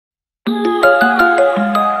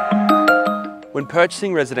When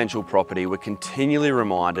purchasing residential property, we're continually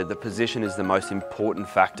reminded that position is the most important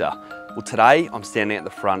factor. Well, today I'm standing at the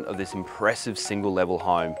front of this impressive single level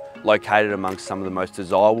home located amongst some of the most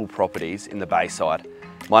desirable properties in the Bayside.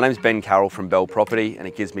 My name's Ben Carroll from Belle Property, and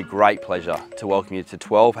it gives me great pleasure to welcome you to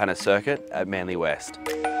 12 Hannah Circuit at Manly West.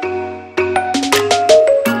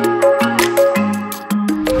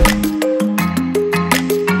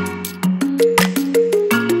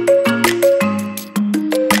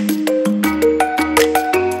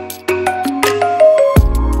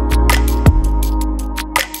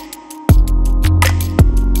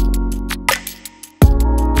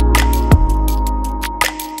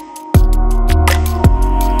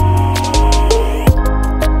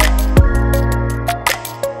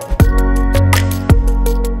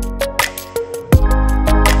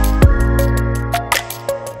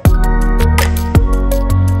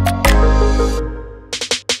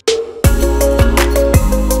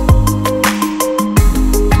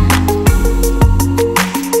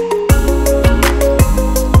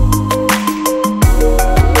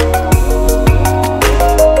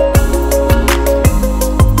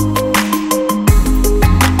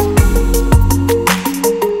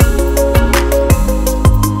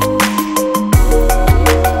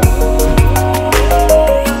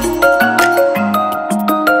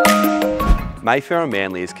 Mayfair and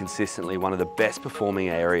Manly is consistently one of the best performing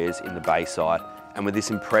areas in the Bayside, and with this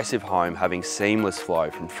impressive home having seamless flow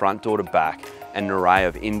from front door to back and an array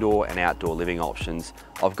of indoor and outdoor living options,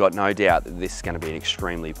 I've got no doubt that this is going to be an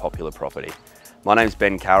extremely popular property. My name's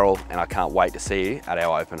Ben Carroll, and I can't wait to see you at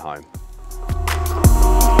our open home.